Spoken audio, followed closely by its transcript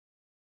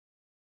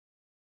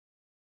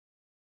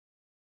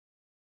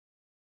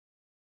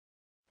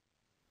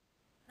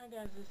Hi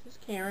guys, this is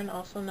Karen,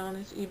 also known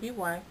as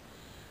EBY.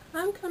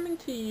 I'm coming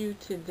to you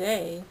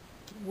today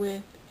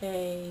with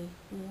a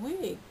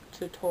wig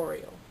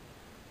tutorial.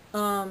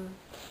 I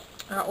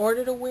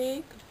ordered a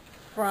wig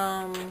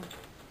from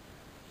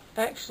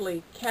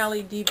actually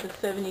Diva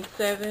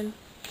 77.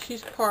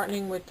 She's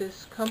partnering with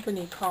this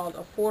company called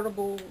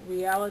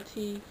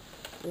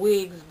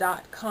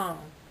AffordableRealityWigs.com.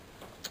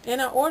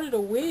 And I ordered a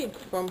wig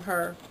from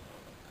her,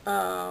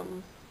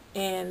 and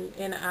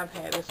I've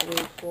had this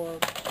wig for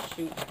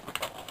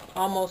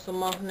almost a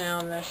month now,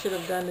 and I should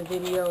have done the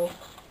video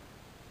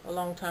a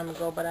long time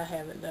ago, but I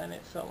haven't done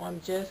it, so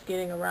I'm just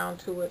getting around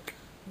to it.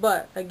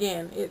 But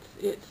again, it's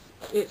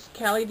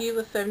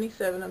Diva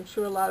 77. I'm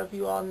sure a lot of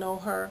you all know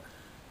her.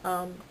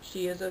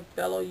 She is a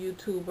fellow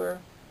YouTuber.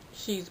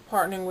 She's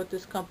partnering with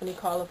this company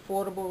called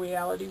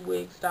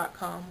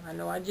AffordableRealityWigs.com. I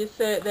know I just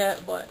said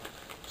that, but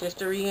just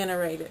to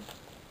reiterate it.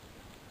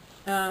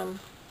 And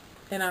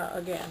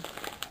again,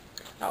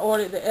 I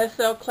ordered the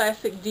SL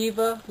Classic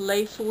Diva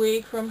lace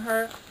wig from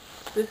her.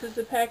 This is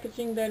the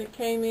packaging that it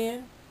came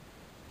in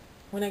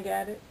when I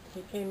got it.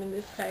 It came in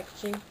this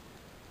packaging.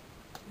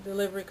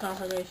 Delivery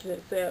confirmation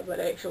it said,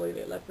 but actually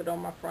they left it on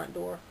my front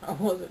door. I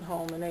wasn't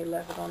home and they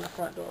left it on the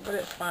front door, but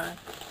it's fine.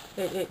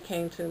 It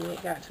came to me.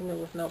 It got to me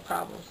with no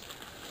problems.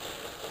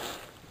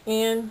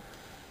 And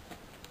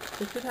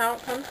this is how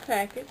it comes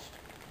packaged.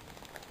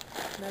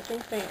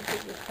 Nothing fancy.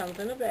 It just comes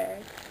in a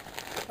bag.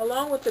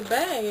 Along with the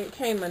bag, it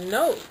came a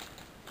note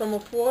from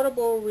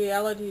Affordable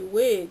Reality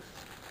Wigs.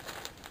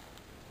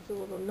 It's a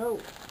little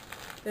note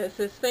that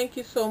says, "Thank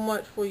you so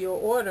much for your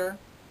order.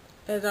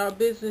 As our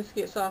business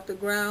gets off the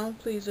ground,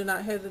 please do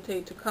not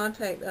hesitate to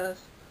contact us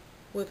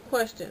with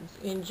questions.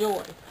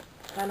 Enjoy."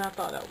 And I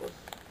thought that was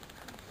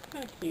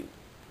kind of cute.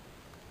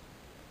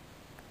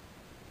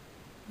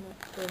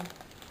 That's the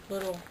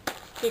little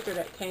sticker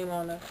that came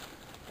on the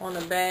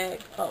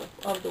bag of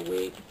the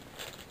wig.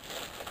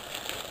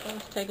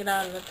 Let's take it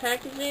out of the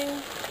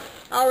packaging.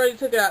 I already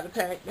took it out of the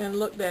pack and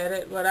looked at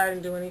it, but I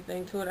didn't do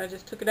anything to it. I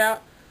just took it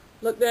out,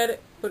 looked at it,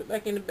 put it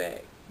back in the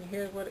bag. And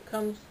here's what it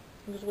comes,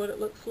 here's what it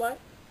looks like.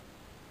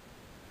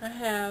 I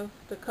have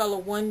the color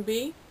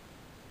 1B,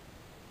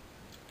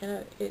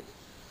 and it's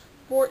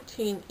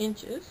 14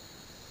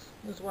 inches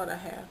is what I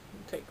have.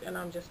 And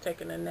I'm just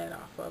taking the net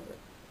off of it.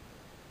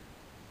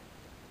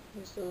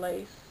 Here's the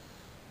lace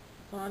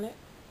on it.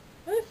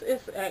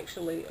 It's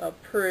actually a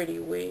pretty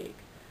wig.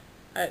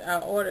 I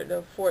ordered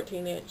the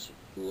 14-inch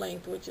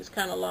length, which is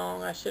kind of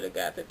long. I should have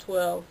got the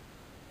 12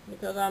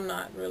 because I'm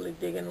not really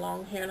digging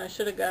long hair, and I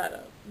should have got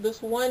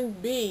this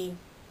 1B.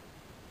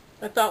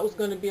 I thought was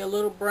going to be a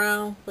little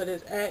brown, but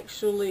it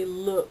actually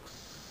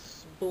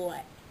looks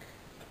black.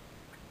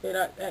 It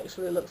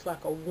actually looks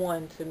like a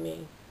 1 to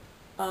me.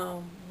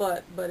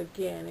 But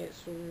again,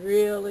 it's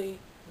really,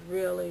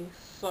 really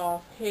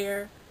soft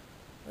hair.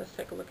 Let's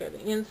take a look at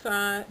the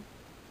inside.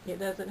 It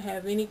doesn't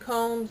have any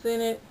combs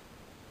in it.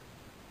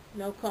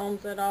 No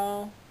combs at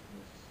all.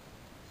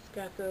 It's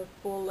got the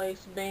full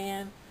lace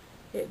band.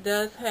 It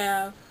does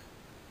have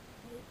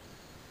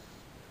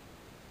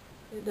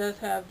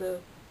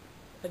the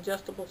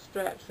adjustable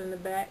straps in the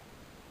back.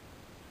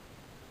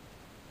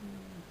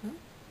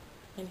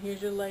 And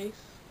here's your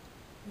lace.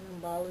 And I'm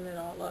balling it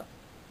all up.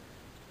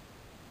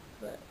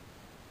 But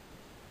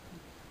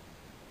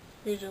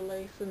here's your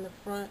lace in the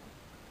front.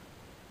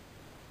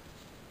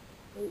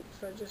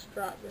 Oops, I just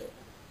dropped it.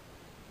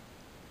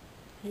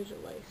 Here's your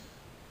lace.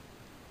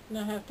 And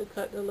I have to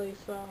cut the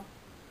lace off.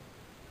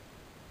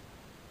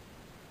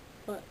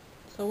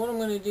 So what I'm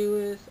going to do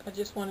is, I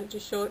just wanted to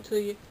show it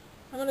to you.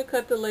 I'm going to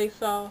cut the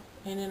lace off,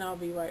 and then I'll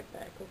be right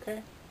back,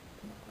 okay?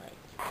 Alright.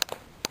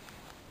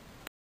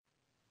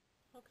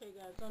 Okay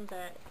guys, I'm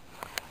back.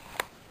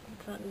 I'm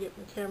trying to get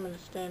my camera to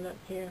stand up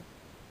here.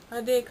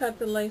 I did cut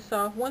the lace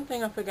off. One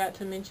thing I forgot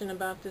to mention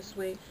about this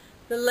wig,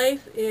 the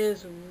lace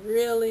is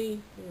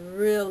really,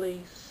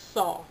 really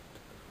soft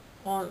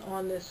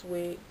on this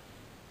wig.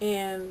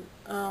 And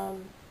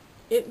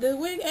the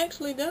wig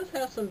actually does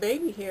have some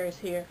baby hairs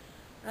here.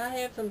 I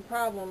had some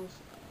problems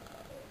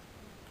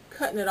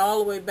cutting it all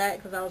the way back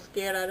because I was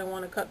scared. I didn't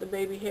want to cut the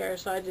baby hair,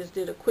 so I just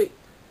did a quick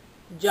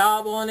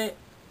job on it.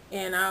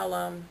 And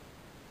I'll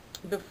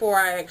before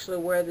I actually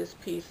wear this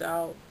piece,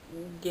 I'll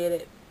get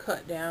it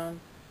cut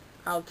down.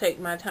 I'll take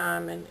my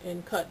time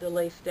and cut the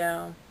lace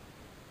down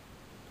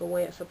the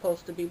way it's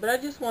supposed to be. But I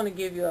just want to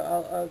give you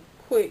a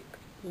quick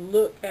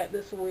look at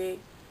this wig,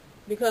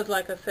 because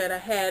like I said, I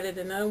had it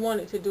and I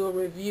wanted to do a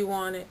review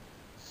on it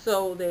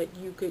so that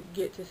you could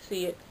get to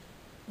see it.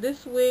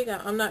 This wig,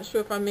 I'm not sure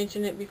if I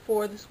mentioned it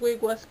before, this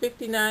wig was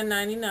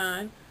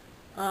 $59.99.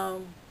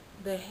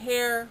 The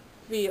hair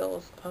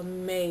feels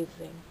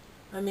amazing.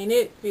 I mean,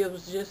 it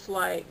feels just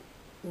like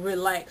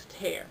relaxed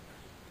hair.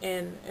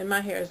 And my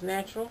hair is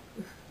natural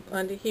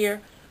under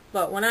here.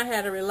 But when I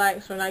had a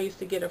relaxed one, I used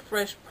to get a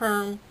fresh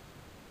perm.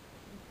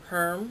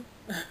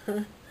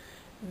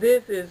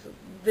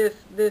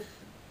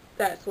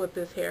 That's what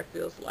this hair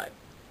feels like.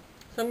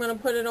 So I'm going to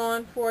put it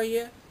on for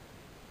you,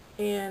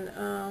 and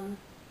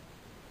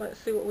let's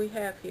see what we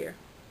have here.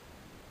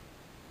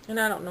 And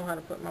I don't know how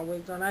to put my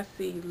wigs on. I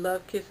see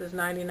Love Kisses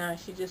 99.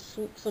 She just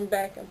swoops them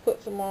back and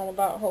puts them on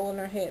without holding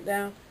her head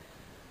down.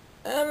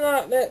 I'm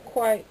not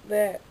quite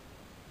that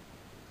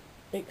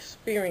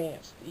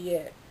experienced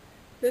yet.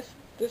 This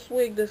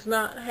wig does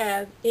not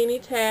have any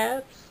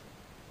tabs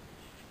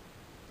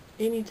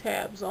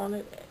on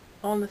it,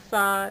 on the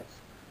sides,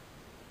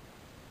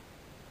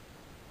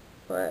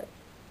 but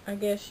I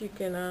guess you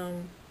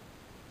can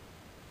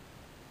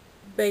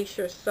base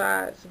your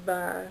sides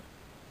by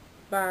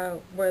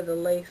where the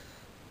lace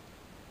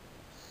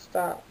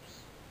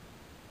stops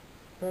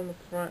on the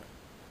front.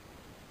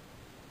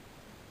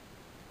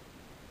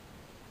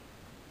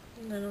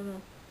 I don't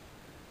know.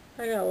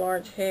 I got a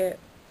large head,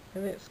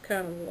 and it's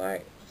kind of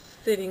like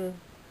sitting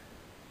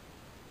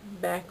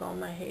back on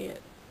my head,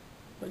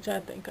 which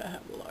I think I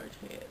have a large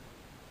head.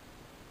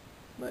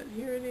 But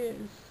here it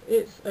is.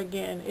 It's,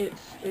 again,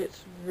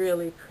 it's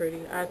really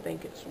pretty. I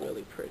think it's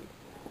really pretty.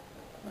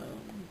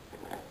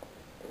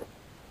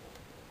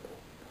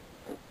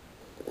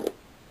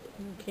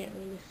 You can't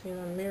really see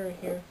my mirror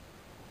here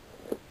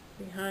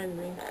behind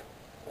me.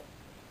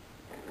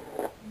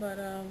 But,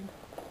 let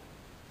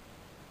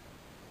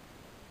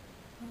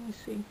me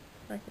see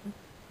if I can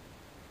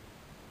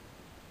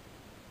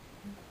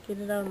get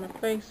it out of my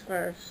face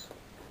first,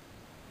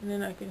 and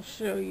then I can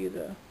show you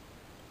the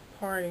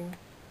parting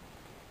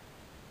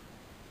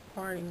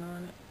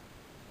on it.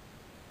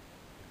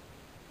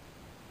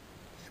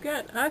 It's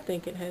got, I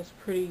think it has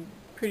pretty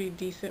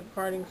decent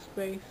parting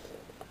space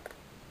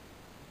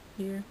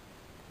here.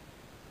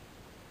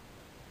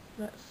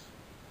 That's,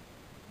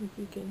 if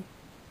you can,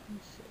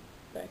 let's see,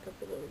 back up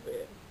a little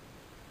bit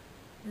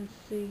and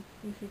see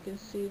if you can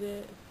see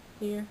that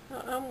here.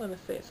 I'm going to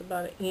say it's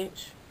about an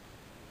inch.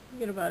 You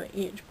get about an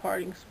inch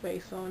parting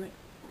space on it.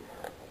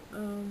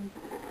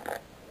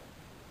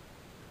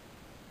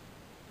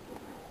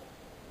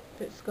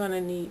 It's going to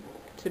need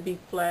to be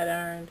flat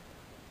ironed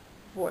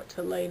for it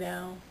to lay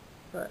down,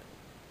 but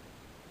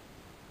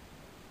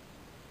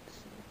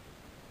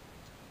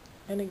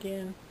and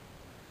again,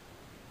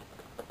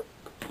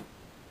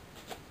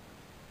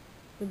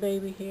 the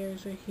baby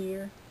hairs are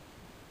here.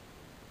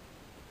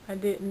 I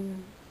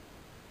didn't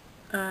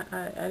do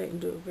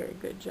a very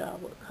good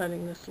job with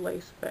cutting this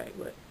lace back,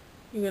 but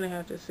you're gonna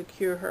have to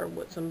secure her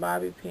with some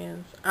bobby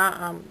pins.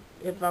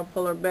 If I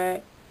pull her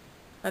back,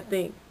 I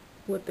think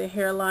with the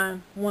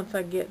hairline, once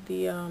I get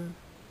the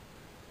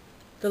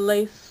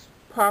lace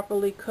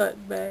properly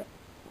cut back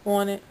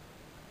on it,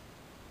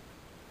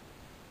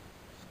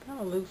 it's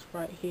kind of loose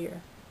right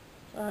here.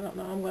 So I don't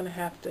know. I'm gonna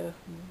have to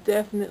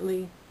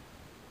definitely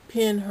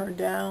pin her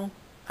down.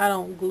 I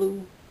don't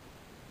glue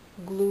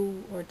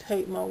or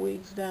tape my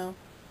wigs down,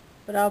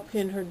 but I'll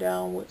pin her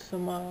down with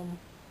some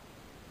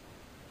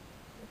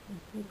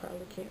you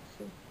probably can't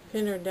see,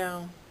 pin her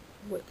down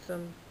with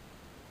some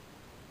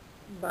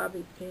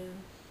bobby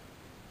pins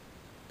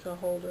to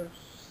hold her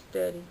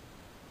steady.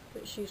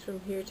 But she's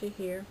from here to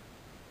here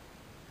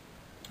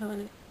on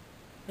it.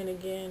 And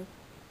again,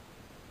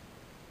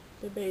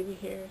 the baby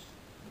hairs.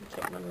 Let me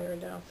take my mirror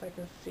down so I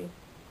can see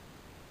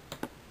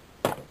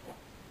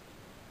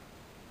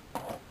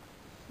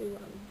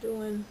what I'm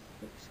doing.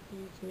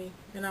 Excuse me.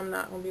 And I'm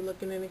not going to be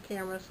looking in the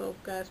camera, so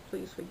guys,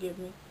 please forgive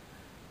me.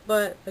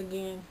 But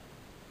again,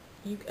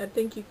 I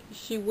think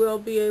she will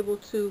be able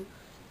to,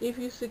 if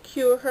you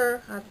secure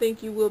her, I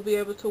think you will be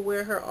able to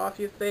wear her off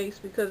your face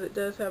because it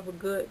does have a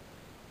good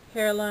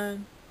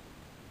hairline.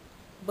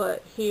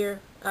 But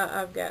here,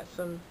 I've got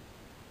some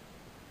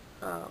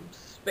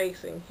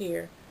spacing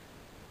here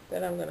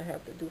that I'm going to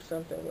have to do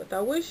something with.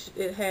 I wish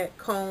it had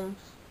combs.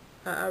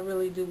 I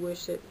really do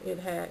wish it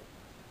had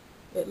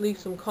at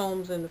least some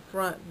combs in the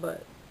front,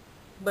 but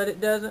it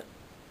doesn't.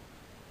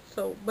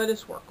 So, but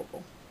it's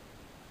workable.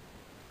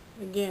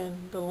 Again,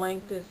 the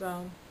length is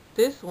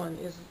this one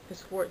is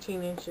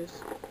 14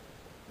 inches,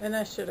 and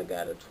I should have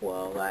got a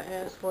 12. I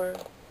asked for,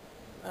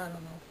 I don't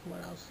know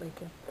what I was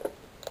thinking,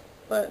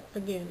 but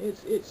again,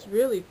 it's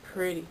really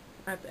pretty.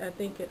 I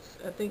think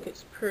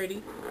it's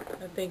pretty.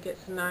 I think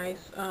it's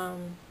nice.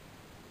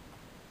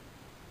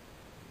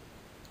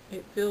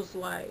 It feels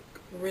like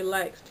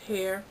relaxed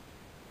hair.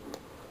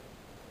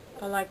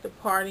 I like the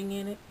parting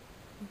in it.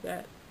 I've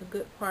got a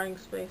good parting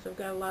space. I've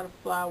got a lot of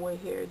flyaway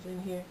hairs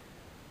in here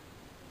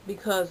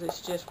because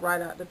it's just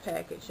right out the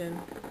package, and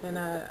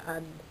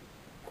the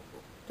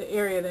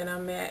area that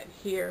I'm at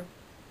here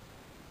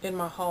in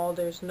my haul,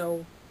 there's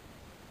no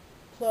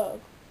plug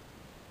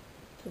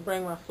to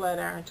bring my flat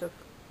iron to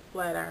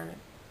flat iron it.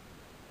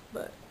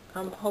 But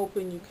I'm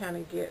hoping you kind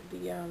of get the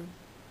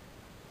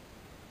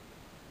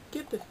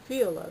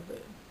feel of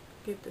it.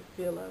 Get the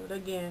feel of it.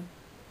 Again,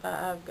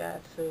 I've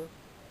got to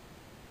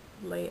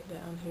lay it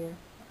down here.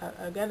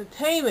 I got to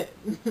tame it.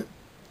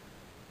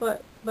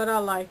 but I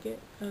like it.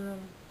 And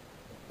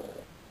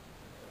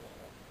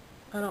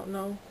I don't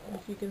know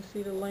if you can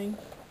see the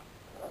length.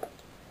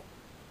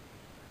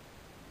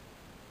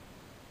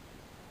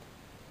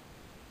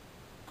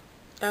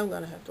 I'm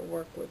gonna have to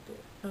work with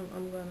it.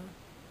 I'm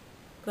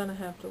gonna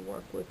have to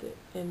work with it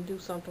and do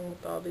something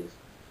with all these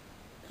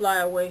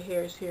flyaway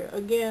hairs here.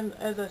 Again,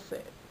 as I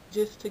said,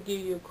 just to give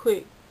you a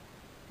quick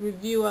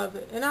review of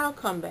it, and I'll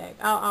come back.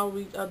 I'll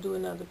do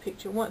another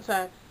picture once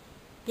I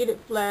get it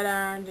flat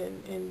ironed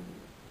and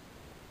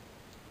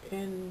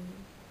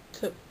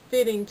to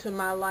fitting to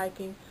my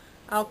liking.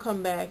 I'll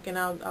come back and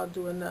I'll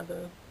do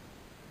another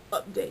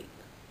update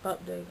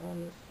on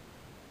this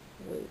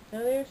wig. Now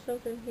there's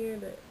something here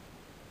that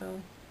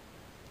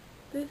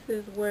this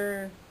is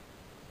where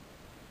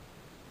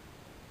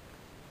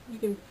you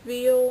can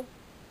feel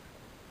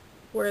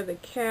where the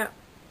cap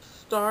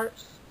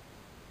starts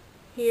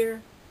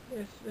here.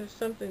 There's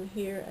something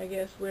here, I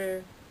guess,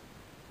 where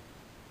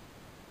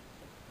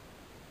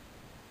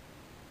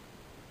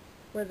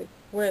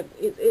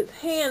it's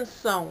hand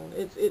sewn.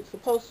 It's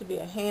supposed to be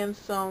a hand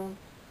sewn.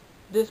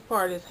 This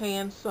part is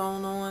hand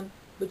sewn on,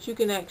 but you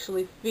can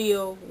actually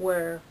feel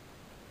where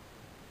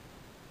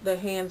the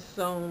hand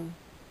sewing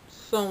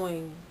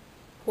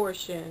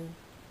portion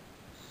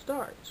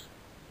starts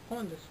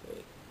on this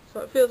wig.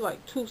 So it feels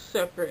like two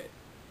separate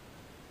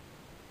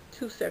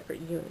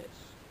units,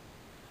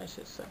 I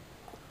should say.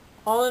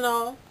 All in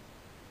all,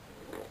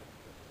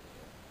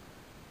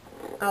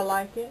 I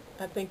like it.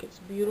 I think it's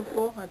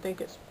beautiful. I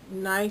think it's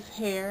nice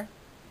hair.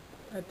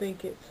 I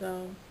think it's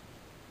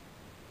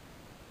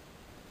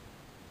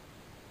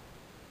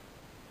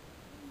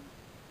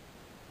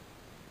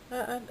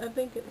I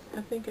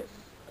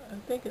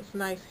think it's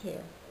nice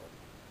hair.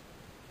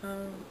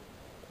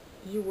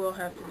 You will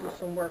have to do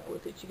some work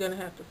with it. You're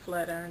gonna have to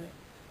flat iron it.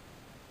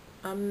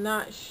 I'm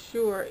not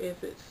sure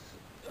if it's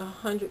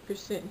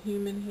 100%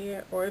 human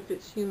hair or if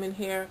it's human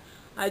hair.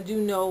 I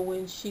do know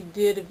when she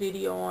did a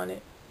video on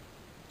it,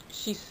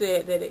 she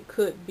said that it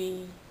could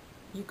be,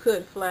 you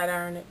could flat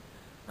iron it.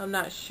 I'm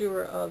not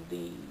sure of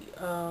the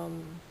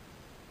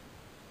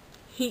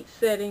heat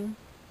setting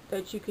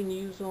that you can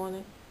use on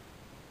it.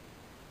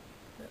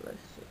 But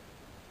let's see.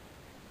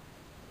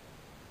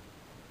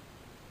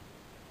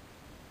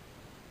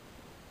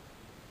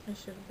 I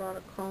should have brought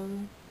a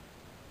comb,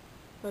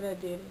 but I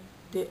didn't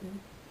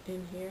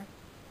in here.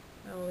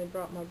 I only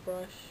brought my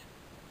brush.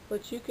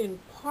 But you can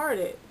part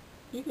it.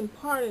 You can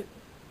part it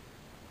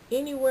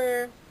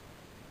anywhere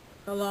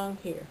along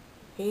here.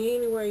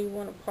 Anywhere you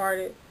want to part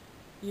it,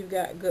 you've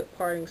got good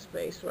parting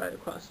space right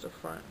across the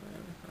front.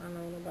 And I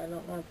know nobody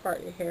don't want to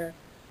part your hair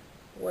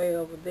way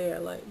over there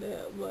like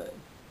that, but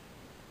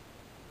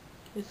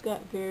it's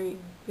got very,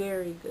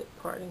 very good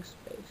parting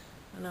space,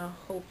 and I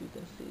hope you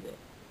can see that.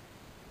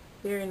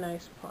 Very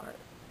nice part.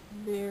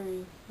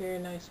 Very, very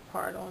nice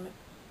part on it.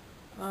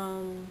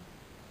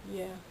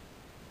 Yeah.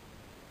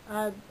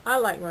 I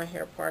like my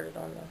hair parted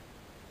on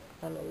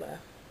the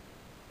left.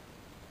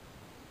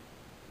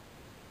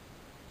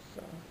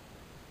 So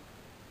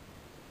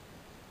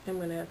I'm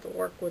gonna have to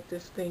work with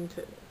this thing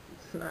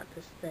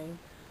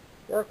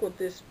work with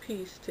this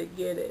piece to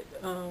get it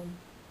to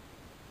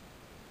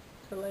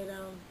lay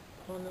down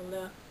on the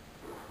left.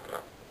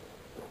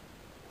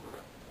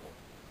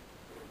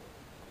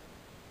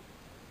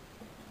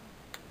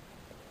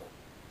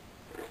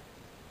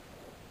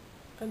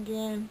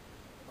 Again,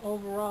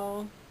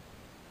 overall,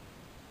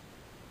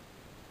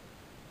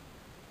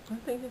 I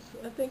think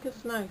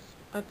it's nice.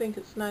 I think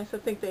it's nice. I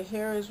think the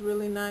hair is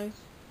really nice.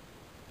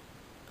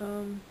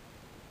 I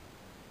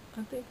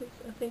think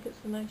it's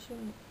a nice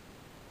unit.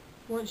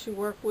 Once you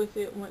work with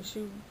it, once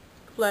you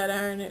flat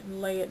iron it and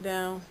lay it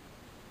down,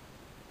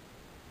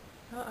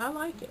 I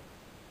like it.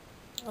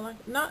 I like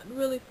it. Not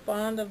really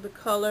fond of the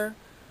color.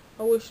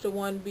 I wish the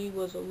 1B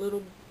was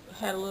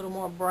had a little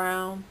more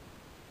brown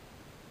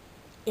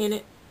in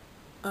it,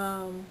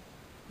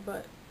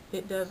 but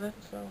it doesn't,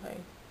 so hey,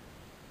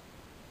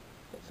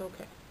 it's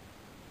okay.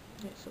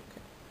 It's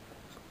okay.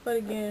 But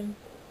again,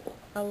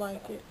 I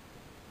like it.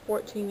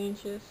 14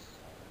 inches,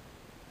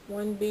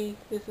 1B.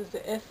 This is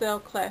the SL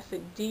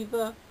Classic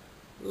Diva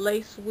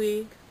lace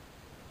wig.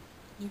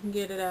 You can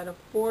get it at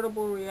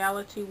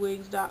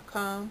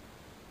affordablerealitywigs.com.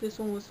 This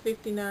one was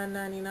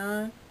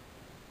 $59.99.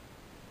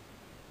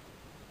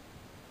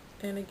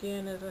 And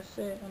again, as I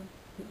said, I'm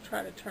going to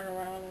try to turn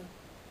around and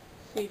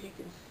see if you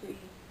can see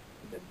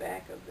the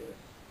back of this.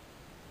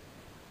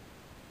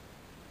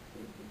 See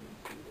if you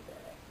can see the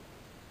back.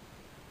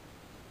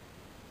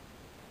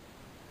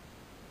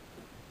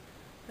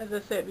 As I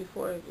said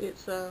before,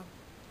 it's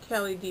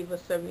Cali Diva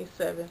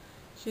 77.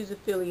 She's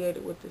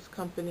affiliated with this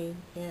company,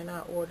 and I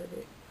ordered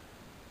it.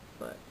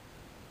 But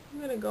I'm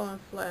going to go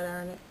and flat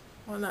iron it.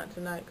 Well, not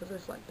tonight because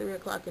it's like 3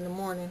 o'clock in the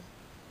morning.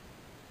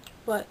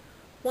 But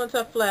once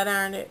I flat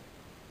iron it,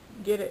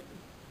 get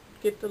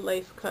the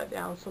lace cut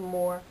down some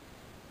more,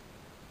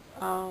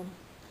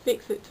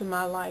 fix it to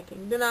my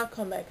liking, then I'll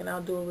come back and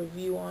I'll do a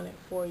review on it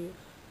for you.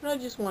 And I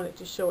just wanted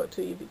to show it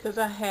to you because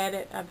I've had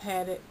it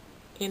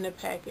in the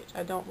package.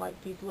 I don't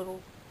like these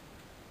little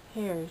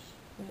hairs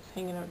that's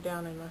hanging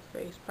down in my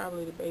face,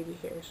 probably the baby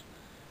hairs.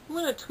 I'm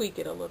going to tweak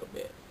it a little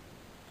bit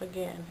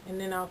again,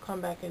 and then I'll come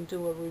back and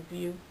do a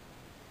review,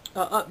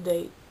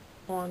 update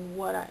on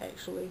what I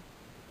actually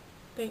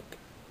think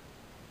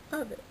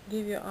of it.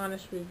 Give you an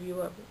honest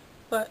review of it.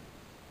 But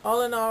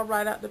all in all,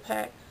 right out the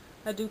pack,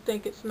 I do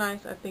think it's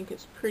nice. I think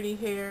it's pretty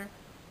hair.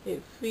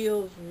 It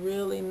feels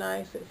really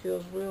nice. It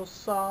feels real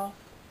soft.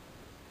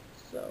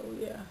 So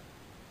yeah.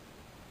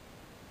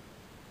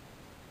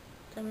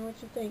 Tell me what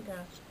you think,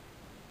 guys.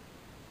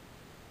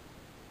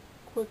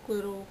 Quick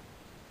little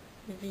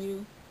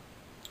review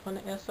on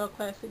the SL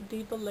Classic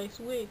Diva Lace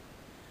Wig.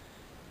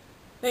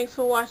 Thanks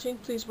for watching.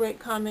 Please rate,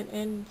 comment,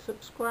 and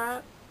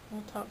subscribe.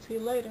 I'll talk to you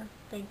later.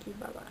 Thank you.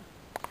 Bye-bye.